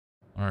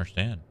don't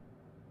understand.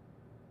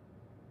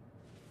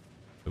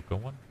 Hookah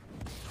one?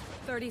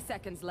 30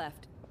 seconds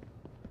left.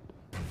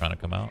 Trying to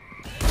come out.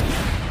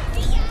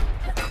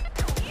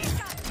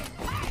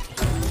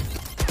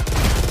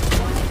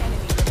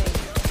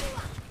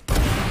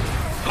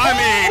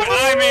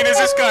 I mean, is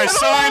this guy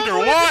signed or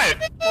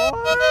what?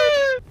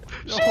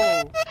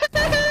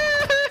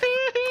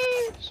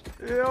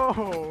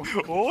 Yo.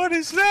 What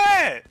is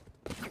that?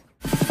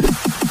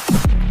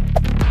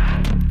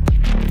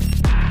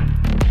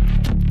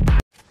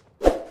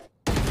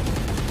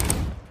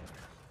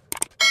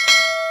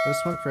 There's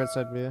smoke for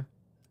outside me.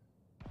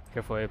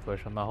 Careful A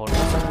push, I'm not holding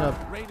Set it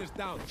up. Rain is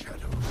down.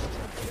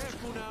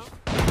 Careful now.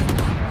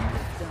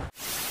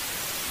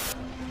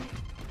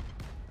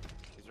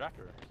 He's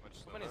Raptor.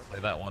 Play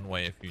that one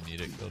way if you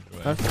need it, Killjoy.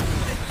 Okay.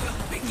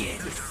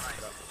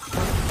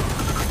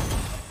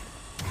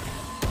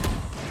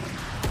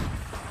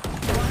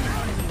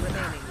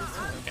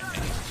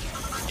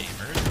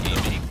 Gamers,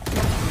 gaming.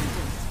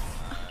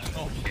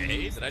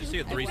 Okay, did I just see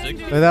a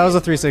 360? That was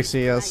a 360,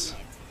 yes.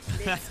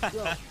 Last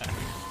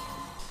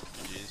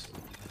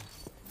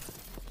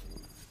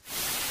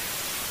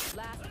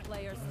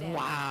player standing.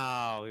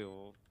 Wow.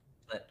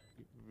 Lit.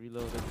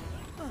 Reloaded.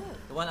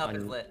 The one up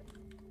is lit.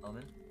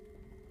 Omen.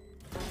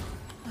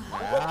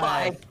 Oh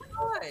my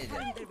God.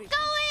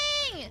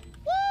 Going!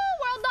 Woo!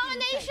 World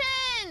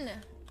domination!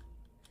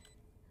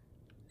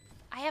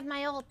 I have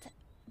my ult,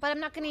 but I'm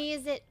not gonna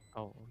use it.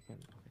 Oh, we can.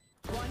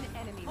 One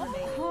enemy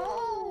remaining.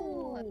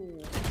 Oh!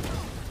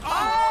 Oh!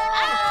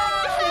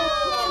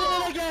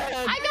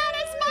 I got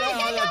a spike!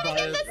 I gotta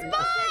get the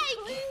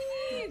spike!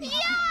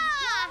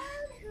 Yeah!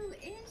 Who is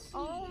she?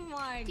 Oh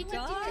my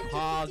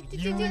God!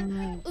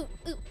 Ooh.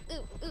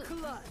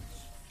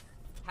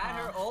 Had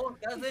her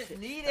ult, doesn't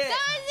need it.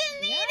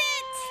 Doesn't need it!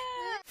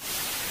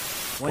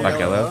 Back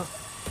yellow.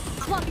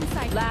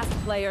 Last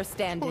player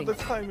standing.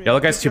 Yellow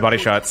guy's 2 body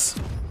shots.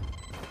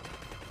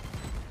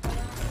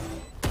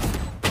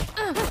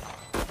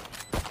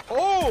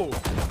 Oh!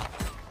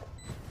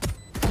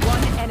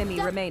 One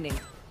enemy remaining.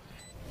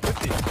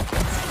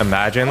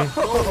 Imagine.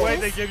 No way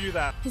they give you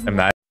that.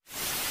 Imagine.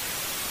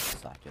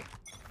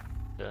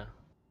 Yeah.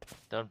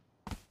 Down.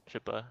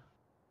 Chippa.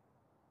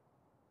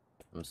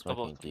 I'm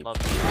smoking deep.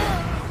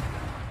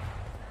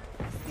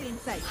 Still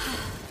inside.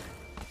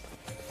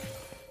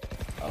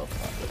 Oh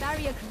fuck.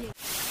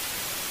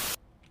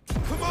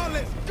 Come on,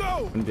 let's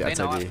go. The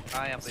outside B.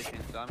 I am pushing,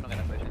 so I'm not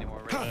gonna push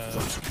anymore.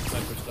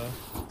 Sniper stuff,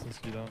 since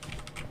you don't.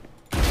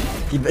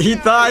 He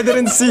thought I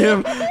didn't see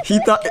him. He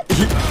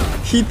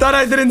thought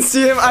I didn't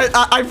see him.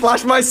 I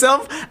flashed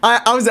myself.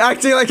 I was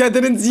acting like I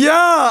didn't.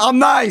 Yeah, I'm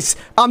nice.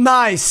 I'm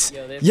nice.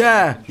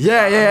 Yeah,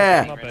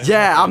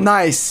 I'm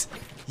nice.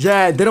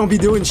 Yeah, they don't be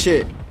doing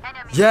shit.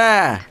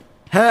 Yeah,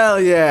 hell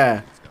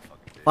yeah.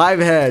 5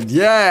 head.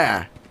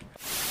 Yeah.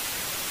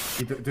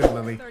 Do it,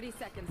 Lily. 30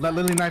 seconds. Let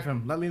Lily knife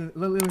him. Let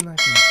Lily knife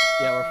him.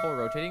 Yeah, we're full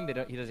rotating.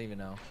 He doesn't even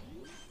know.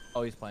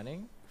 Oh, he's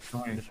planning.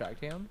 Fine.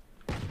 Distract him.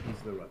 He's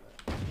the runner.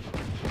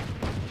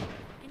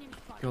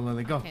 Go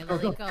Lily, go. Okay, Go,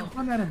 Lily, go. go. Come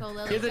on at him. Go,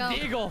 Lily, Here's a go.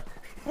 deagle.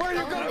 Where are you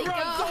Go, gonna Lily, run,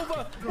 go.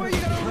 Sova? Where are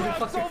you gonna run,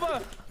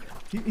 Sova?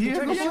 He He's has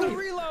gonna no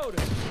reload.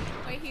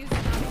 Wait, he's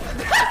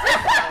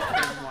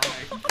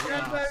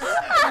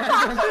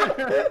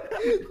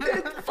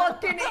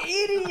Fucking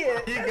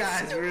idiot. You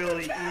guys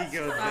really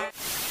ego.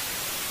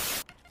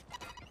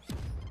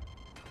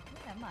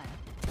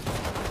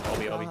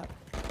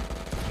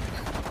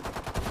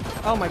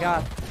 Oh my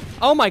god.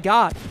 Oh my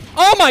god.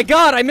 Oh my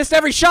god, I missed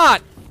every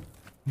shot!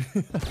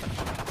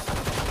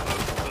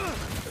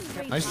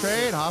 Nice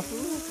trade, Hafu.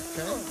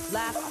 Okay.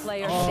 Last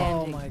player Oh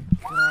standing. my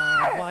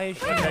god. Why is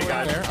she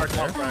There.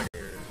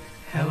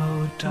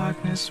 Hello,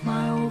 darkness,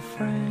 my old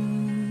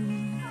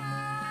friend.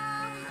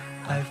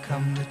 I've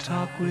come to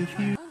talk with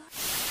you.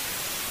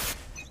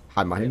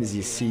 Hi, my name is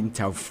Yassine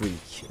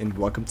Taufreek, and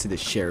welcome to the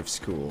Sheriff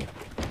School.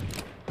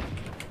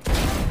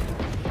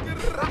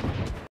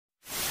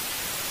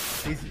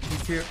 He's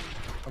here.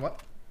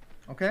 What?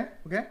 Okay,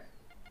 okay.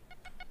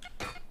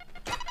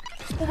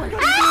 Oh my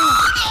god.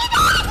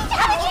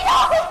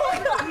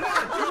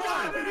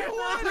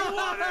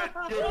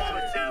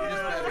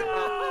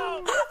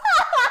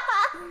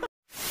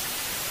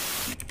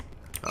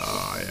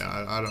 Oh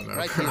yeah, I don't know.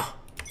 Right I here.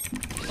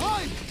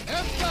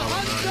 don't know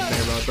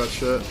anything about that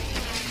shit.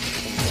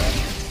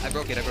 I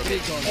broke it.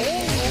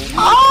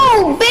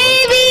 Oh,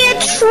 baby, a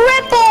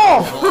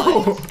triple!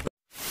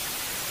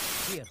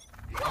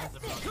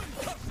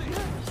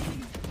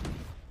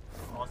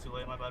 Oh, too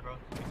late. My bad, bro.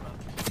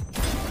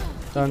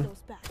 Done.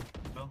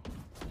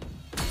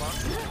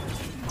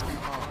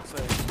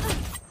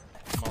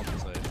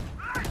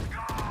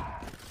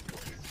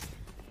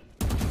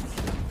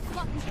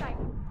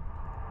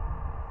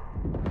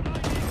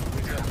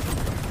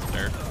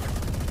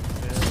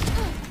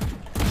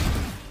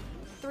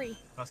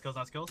 Not skills,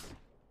 not skills.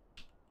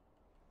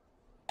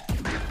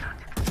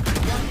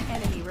 One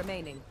enemy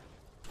remaining.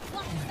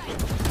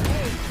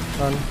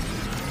 Done.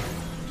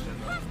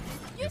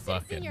 You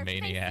fucking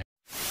maniac.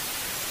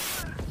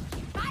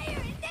 Fire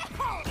in the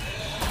hole!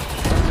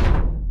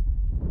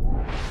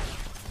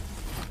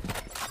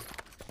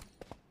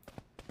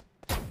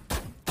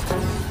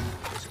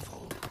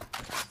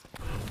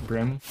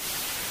 Grim.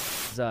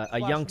 He's a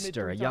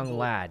youngster, a young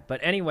lad.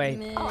 But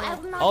anyway,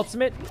 I'm not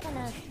ultimate.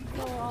 gonna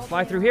go all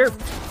Fly the through way here.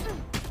 around.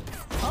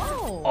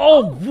 Oh.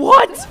 Oh,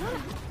 what?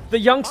 The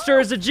youngster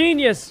is a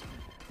genius.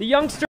 The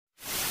youngster.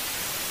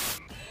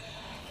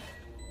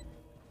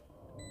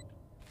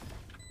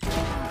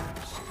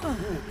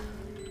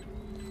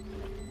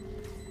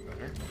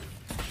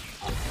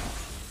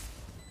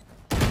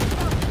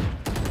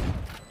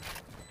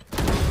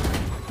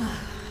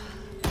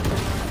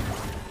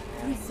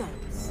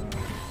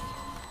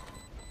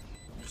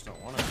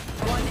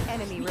 One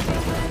enemy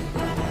remaining.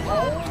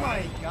 Oh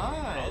my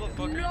god. How the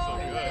fuck are you so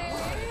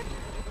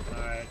good?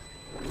 Alright.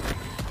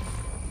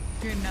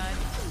 You're nuts.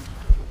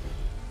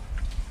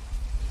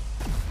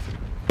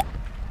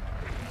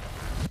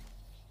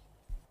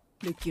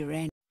 Look, you're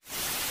in.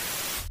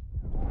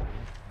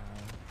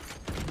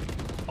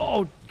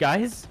 Oh,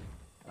 guys.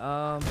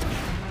 Yes,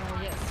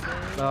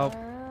 So-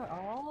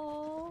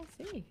 I'll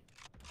see.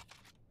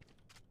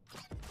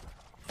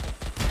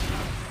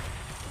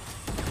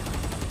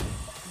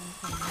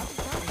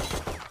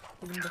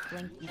 Giving the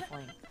flanky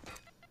flank.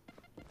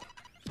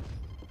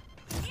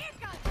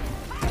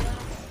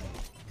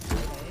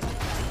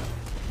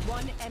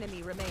 One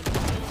enemy remaining.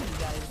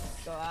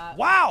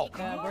 Wow.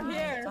 We're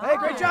here. Hey,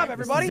 great job,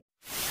 everybody.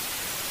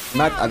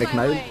 Matt avec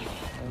Maël.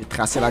 Il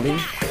traçait la ligne.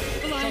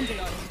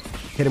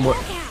 Hit him with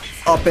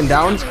up and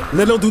down.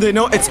 Little do they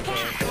know, it's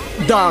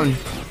down.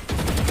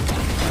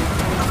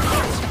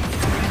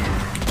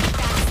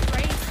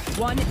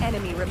 One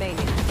enemy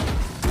remaining.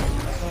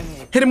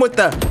 Hit him with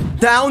the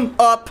down,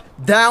 up,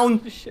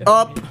 down,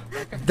 up,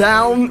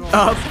 down,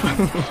 up.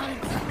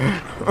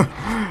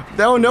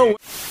 Don't know.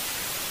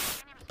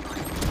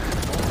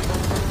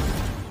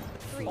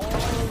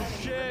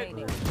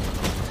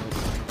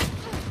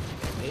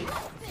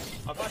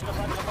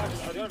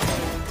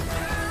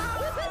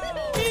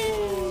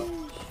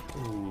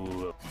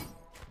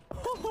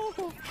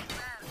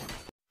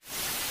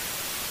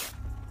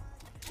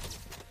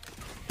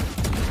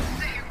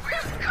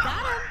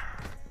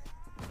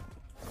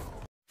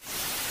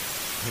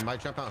 He might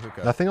jump out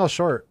hookah. Nothing else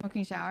short.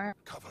 Smoking shower.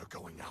 Cover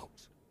going out.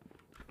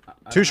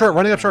 Too short,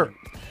 running up short.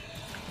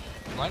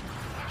 What?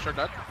 Sure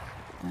dead.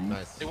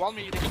 Nice. They want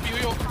me. They can be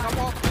you. Come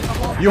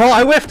on. U-Haul,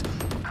 I whiffed!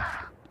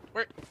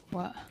 Where?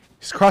 What?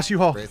 He's cross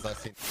U-Haul. Raise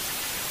last team.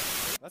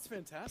 That's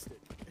fantastic.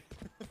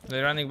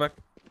 They're running back.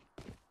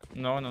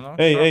 No.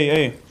 Hey, Stop. hey,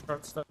 hey.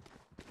 Stop, stop.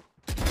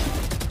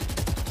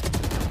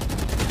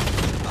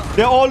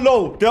 They're all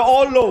low. They're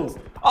all low.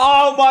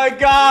 Oh my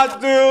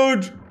god,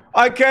 dude.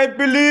 I can't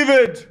believe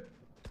it.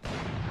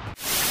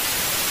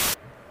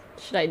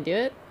 Should I do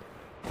it?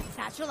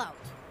 Satchel out.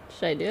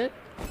 Should I do it?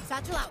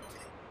 Satchel out.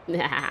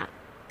 Nah.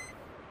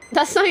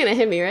 That's not gonna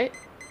hit me, right?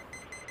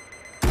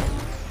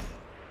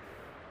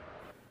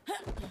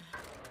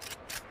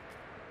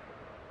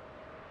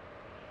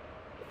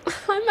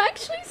 I'm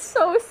actually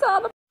so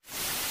sad.